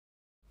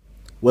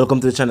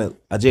Welcome to the channel,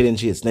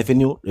 JLP. Now if you're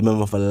new,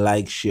 remember to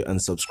like, share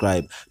and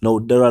subscribe. Now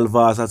Daryl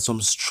Vaz had some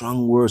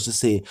strong words to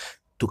say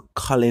to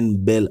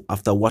Collin Bell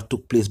after what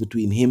took place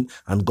between him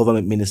and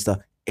Government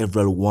Minister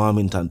Everett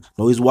Warmington.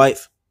 Now his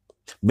wife,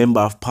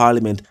 Member of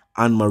Parliament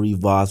Anne-Marie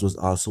Vaz, was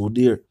also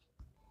there.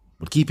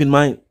 But keep in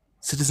mind,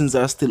 citizens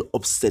are still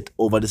upset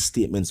over the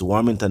statements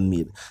Warmington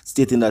made,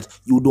 stating that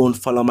you don't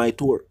follow my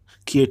tour.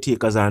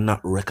 Caretakers are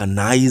not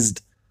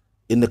recognized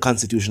in the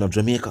Constitution of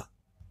Jamaica.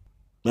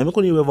 Now I'm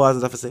going to hear what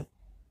Vaz has to say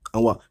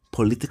and what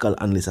political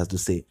analysts has to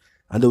say,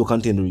 and they will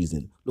contain the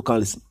reason. Look and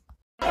listen.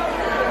 So,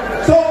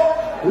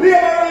 labor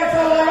rights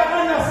are like,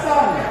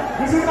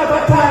 understand, this is not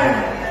a time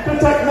to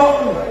take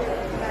nothing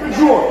to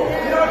joke.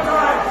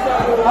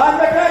 And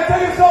I can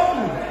tell you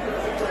something,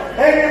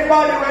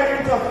 anybody will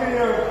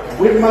interfere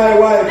with my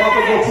wife, have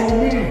to go through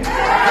me.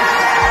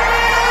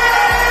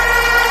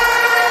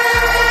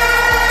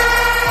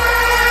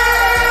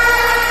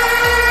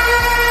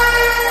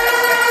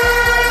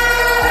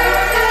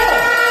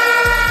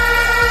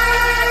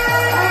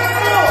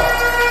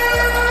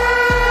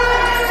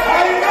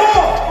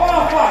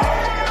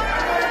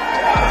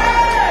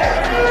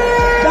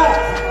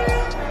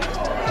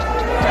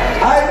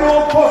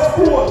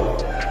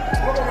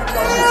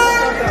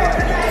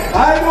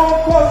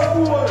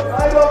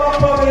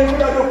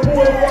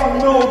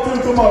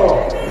 Tomorrow.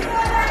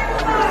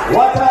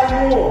 What I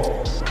know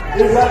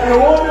is that the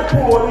only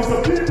poor is the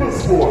people's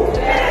poor.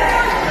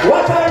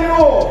 What I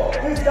know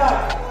is that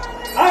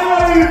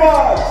Anne-Marie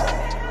Vaz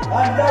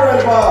and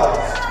Daryl Vaz,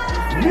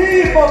 me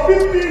for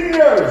 15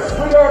 years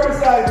with her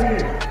beside me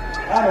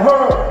and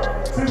her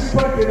since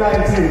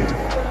 2019,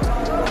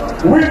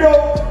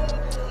 without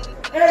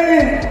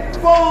any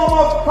form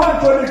of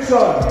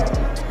contradiction,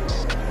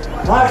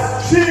 has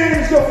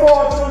changed the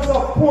fortunes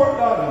of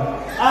Portland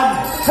and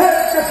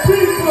helped the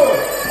people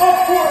of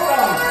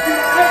Portland in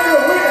every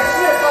way,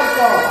 shape and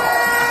form.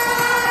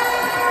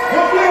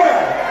 You clear?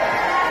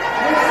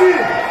 You see?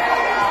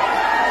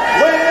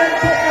 When they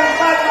take them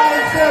bad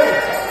myself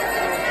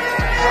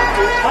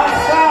and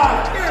start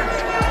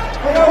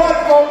to bad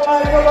about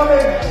my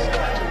government,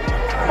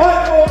 bad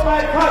about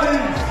my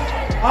colleagues,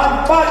 and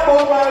bad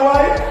about my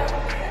wife,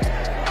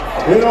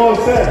 you know what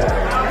I'm saying?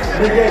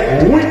 They get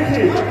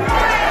wicked.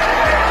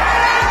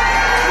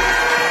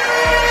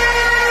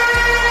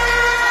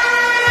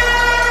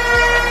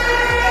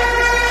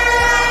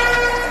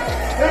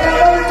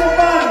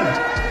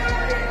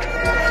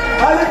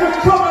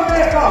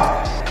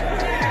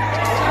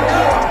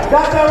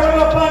 That I run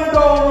up and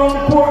down around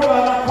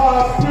Portland and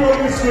cause pure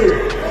mystery.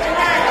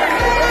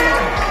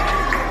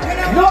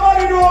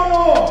 Nobody don't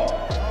know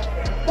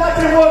that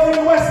he was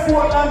in West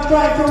Portland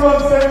trying to run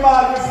St.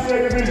 Margaret's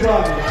State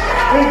Division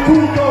in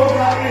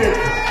 2008.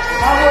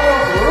 And we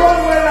just run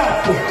with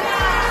that.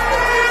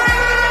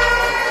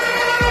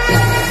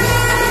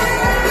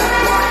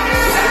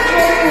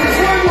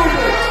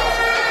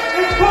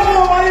 It come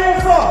over here,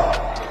 sir.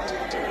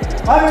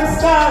 And it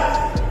start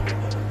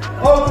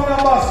out in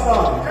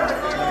Boston.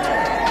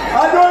 I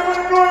don't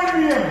even know his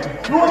name.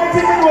 The only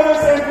thing I know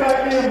is that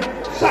name,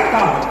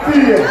 Shaka,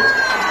 Fear.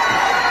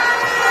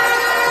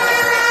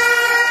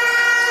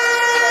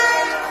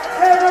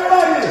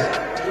 Everybody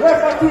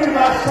refer to him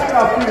as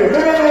Shaka Fear. They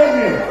don't know his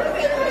name.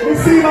 You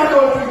see him and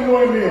don't even know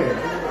his name.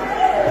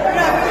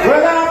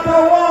 Well, after a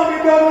while, we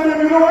don't know him.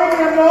 You know his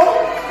name now?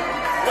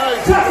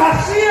 Shaka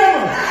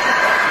Shame.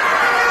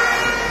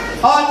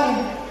 And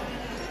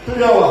to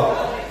the hour.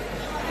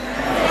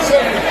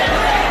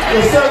 The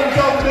 7th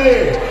of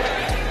May.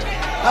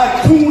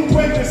 At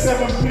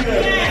 2:27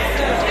 p.m.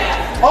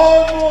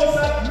 Almost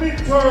at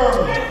midterm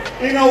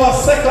in our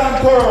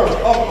second term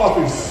of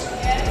office,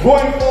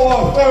 going for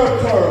our third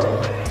term,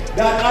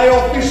 that I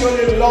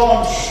officially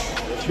launched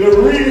the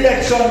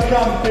re-election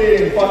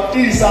campaign for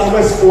East and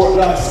West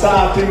Portland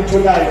starting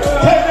tonight.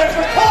 Tell them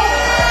to come!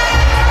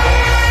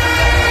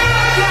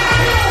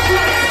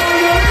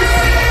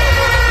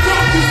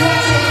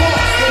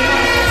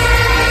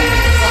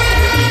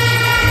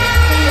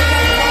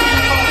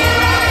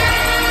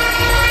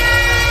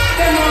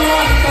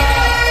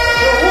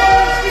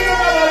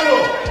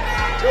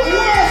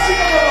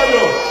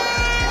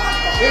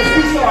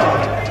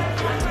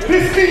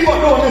 This thing what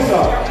don't miss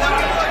out.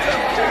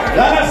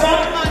 You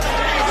understand?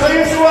 So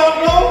you see what I'm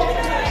now?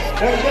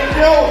 Then get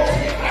me out.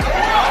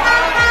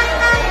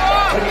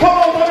 And come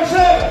out of the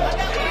shell.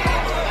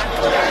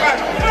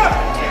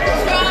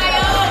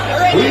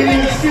 We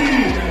will see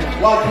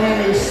what we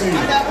will see.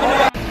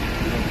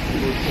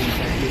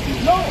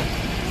 No.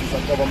 This is a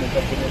government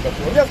of Jamaica.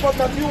 Yes, but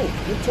not you.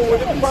 You told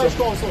the Parish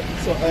Council.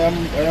 So I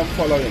am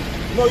following.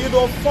 No, you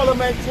don't follow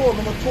my tour.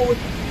 I'm a tour.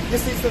 You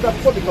see, it's a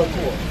political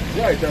tour.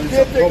 Right, and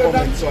it's a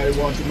government, so I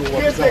want to know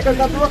what is happening. Caretakers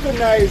not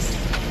recognize,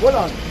 hold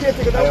on,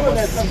 caretakers not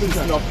recognize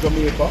Constitution of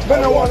Jamaica. But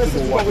I want to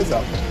know what is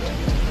happening.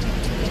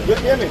 You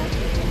hear me?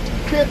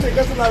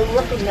 Caretakers are not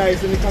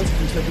recognized in the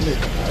Constitution of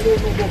Jamaica. I don't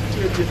know about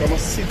caretaker, I'm a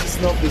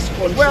citizen of this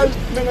country. Well,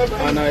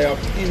 and I have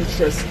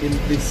interest in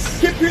this.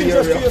 Keep your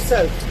interest to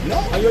yourself. No.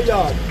 And your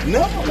yard.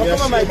 No, don't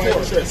come on my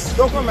tour.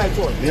 Don't come on my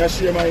tour. May I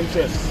share my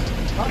interest?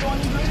 don't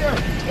even hear.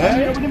 I'm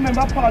here with the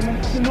member of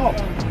parliament to know.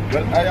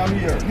 Well, I am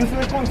here. You see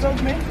the concert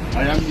with me?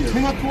 I am here.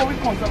 Me not tour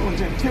with concert with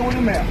you. Stay with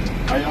the mayor.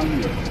 I am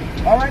here.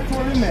 Alright,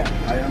 tour with the mayor.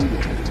 I am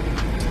here.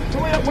 So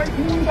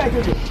who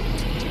invited you?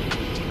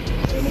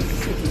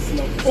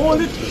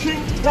 Only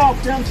chink talk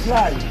can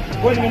slide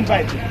when you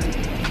invite you.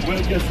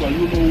 Well, guess what?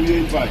 You know who you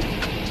invite.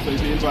 So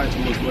if you invite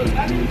me as well,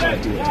 you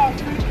invite me.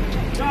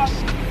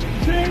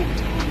 Chink,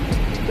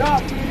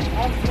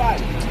 and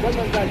slide when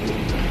you invite you.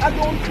 I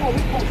don't know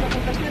which concert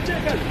with the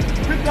takers,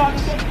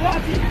 regardless of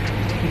party.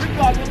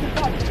 Regardless of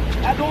party.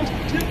 I don't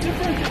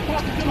differentiate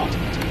parties, you know.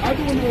 I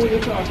don't know what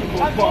you're talking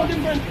about. I don't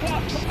different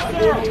parties, I don't know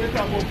sir. what you're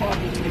talking about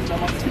parties.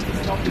 I'm a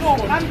citizen of this No,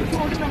 country. I'm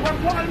the member of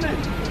parliament.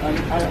 And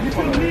I am If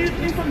you need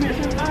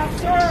information, ask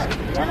sir.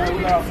 I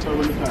will ask her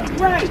when it's time.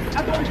 Right.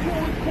 I don't know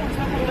which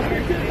concert with the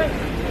takers.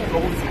 So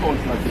who's the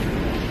council at this?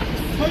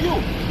 So you,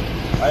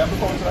 I am the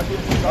council at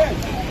this.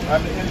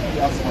 I'm the MP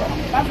aspirant.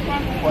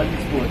 For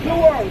this court. no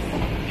worries.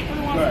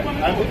 Right.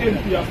 I'm the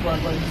MP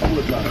aspirant for this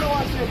court.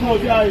 Close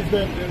Close your eyes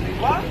then.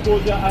 What?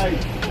 Close your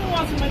eyes.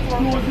 Close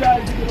Close your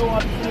eyes if you don't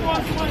want to see.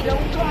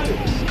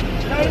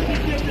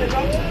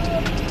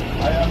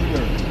 I am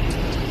here.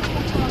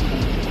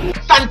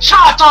 And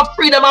Charter of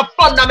Freedom of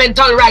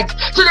Fundamental Rights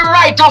to the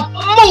right of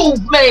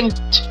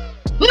movement.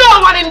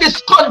 No one in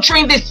this country,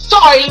 in this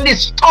soil, in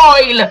this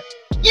toil,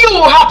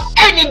 you have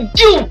any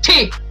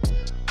duty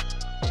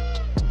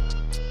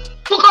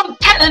to come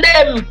tell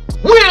them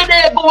where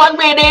they go and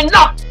where they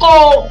not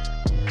go.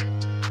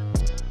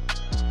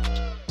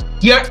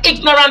 Your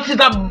ignorance is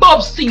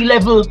above sea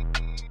level.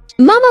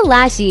 Mama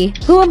Lashy,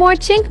 who are more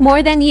chink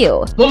more than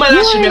you. Mama You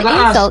Lashy, are me an gonna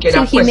ask insult you to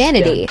that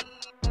humanity.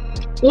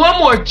 One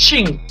more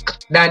chink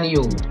than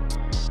you.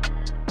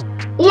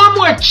 One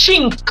more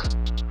chink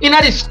in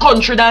this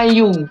country than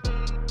you,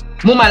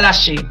 Mama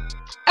Lashy.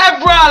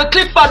 Everall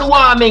Clifford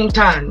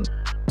Warmington.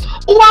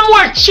 One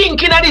more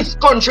chink in this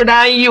country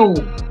than you.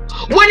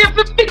 When you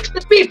fix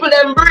the people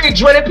them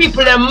bridge, when the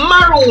people them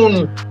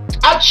maroon,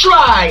 I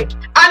try,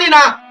 and in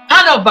a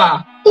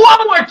Hanover,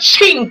 one more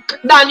chink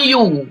than you.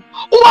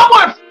 One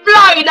more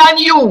fly than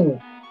you.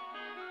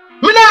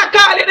 Me not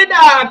call you the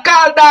dog,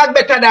 call dog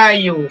better than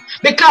you.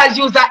 Because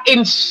you's an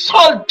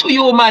insult to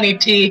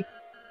humanity.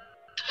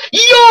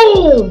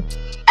 You,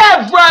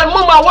 Everall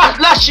Mama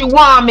Lashy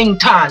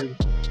Warmington.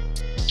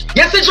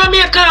 You see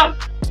Jamaica?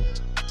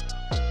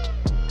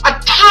 A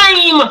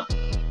time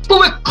to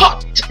we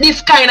cut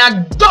this kind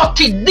of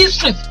dirty,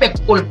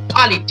 disrespectful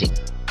politics.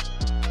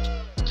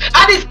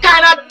 And this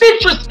kind of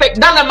disrespect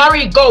Donna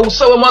Marie goes,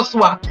 so we must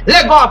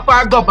let go of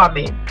our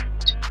government.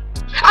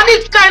 And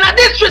this kind of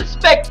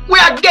disrespect we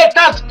are get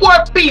as poor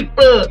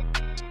people.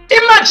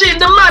 Imagine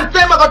the man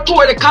say I'm going to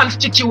tour the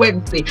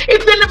constituency.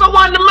 If you never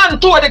want the man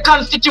tour the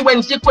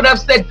constituency, you could have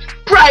said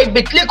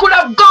privately, you could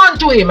have gone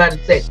to him and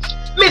said,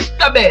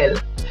 Mr.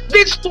 Bell,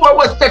 this tour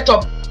was set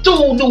up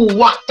to do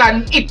what,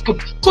 and it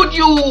could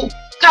you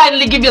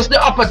kindly give us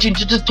the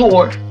opportunity to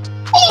tour?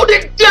 Who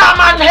the damn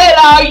and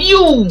hell are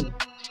you?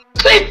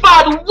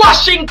 Clifford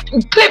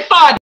Washington,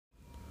 Clifford.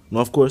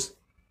 Now, of course,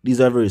 these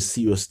are very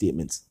serious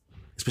statements,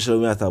 especially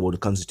when I talk about the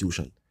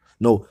Constitution.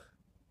 Now,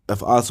 I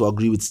also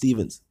agree with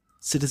Stevens.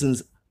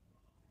 Citizens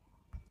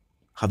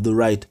have the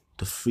right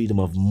to freedom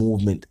of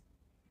movement,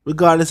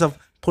 regardless of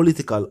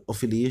political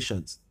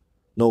affiliations.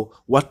 Now,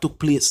 what took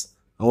place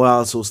and what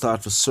also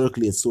started to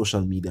circulate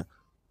social media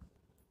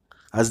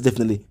has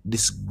definitely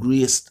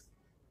disgraced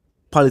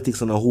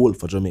politics on a whole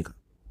for Jamaica.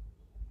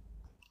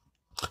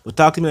 But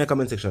talk to me in the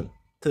comment section.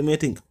 Tell me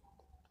what you think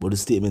about the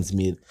statements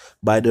made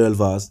by Daryl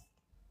Vaz,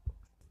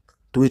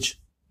 to which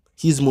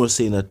he's more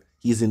saying that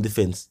he's in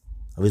defense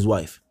of his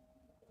wife.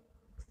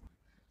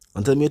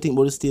 And tell me what you think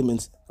about the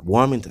statements of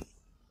Warmington.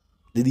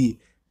 Did he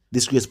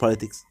disgrace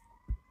politics?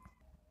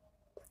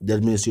 The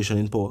administration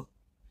in power?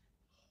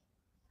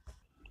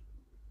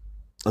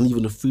 And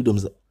even the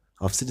freedoms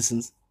of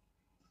citizens?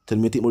 Tell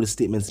me what you think about the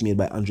statements made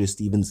by Andre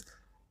Stevens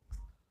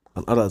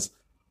and others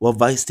who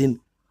advised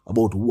him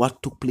about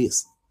what took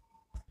place.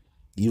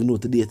 Even though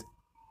to date,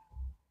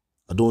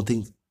 I don't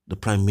think the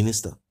Prime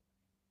Minister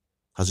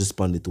has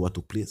responded to what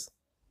took place.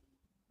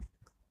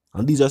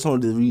 And these are some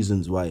of the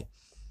reasons why,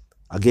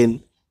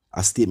 again,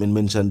 a statement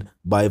mentioned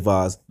by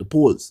Vaz, the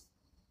polls.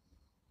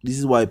 This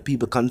is why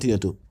people continue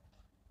to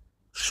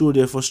show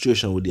their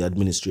frustration with the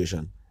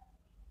administration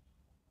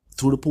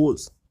through the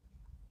polls.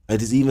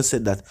 And it is even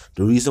said that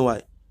the reason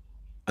why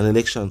an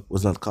election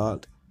was not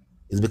called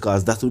is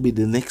because that will be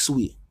the next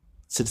way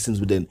citizens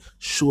would then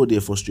show their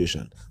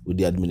frustration with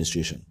the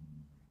administration.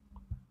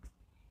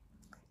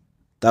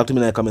 Talk to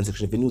me in the comment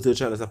section. If you're new to the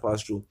channel as I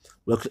pass through,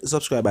 well, click the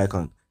subscribe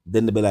icon,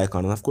 then the bell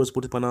icon, and of course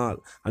put it on all.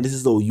 And this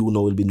is how you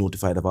know will be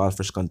notified of all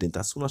fresh content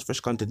as soon as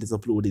fresh content is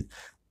uploaded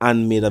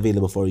and made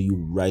available for you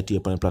right here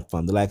upon the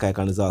platform. The like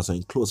icon is also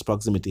in close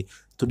proximity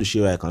to the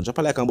share icon. Drop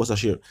a like and bust a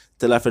share.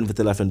 Tell a friend,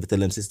 tell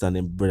them sister and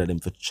them brother them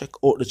for check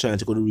out the channel,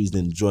 check out the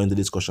reasoning, join the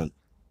discussion.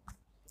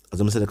 As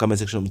I said in the comment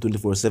section, I'm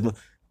 24/7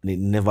 and it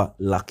never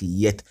lack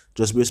yet.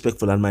 Just be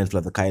respectful and mindful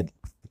of the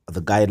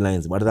the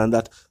guidelines. Other than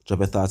that, drop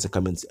your thoughts and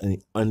comments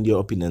and your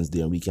opinions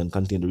there, and we can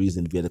continue the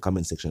reason via the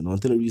comment section. Now,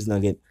 until the reason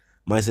again,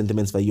 my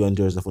sentiments for you and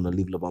yours, if you want to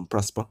live, love, and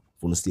prosper,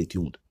 if you want to stay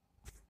tuned.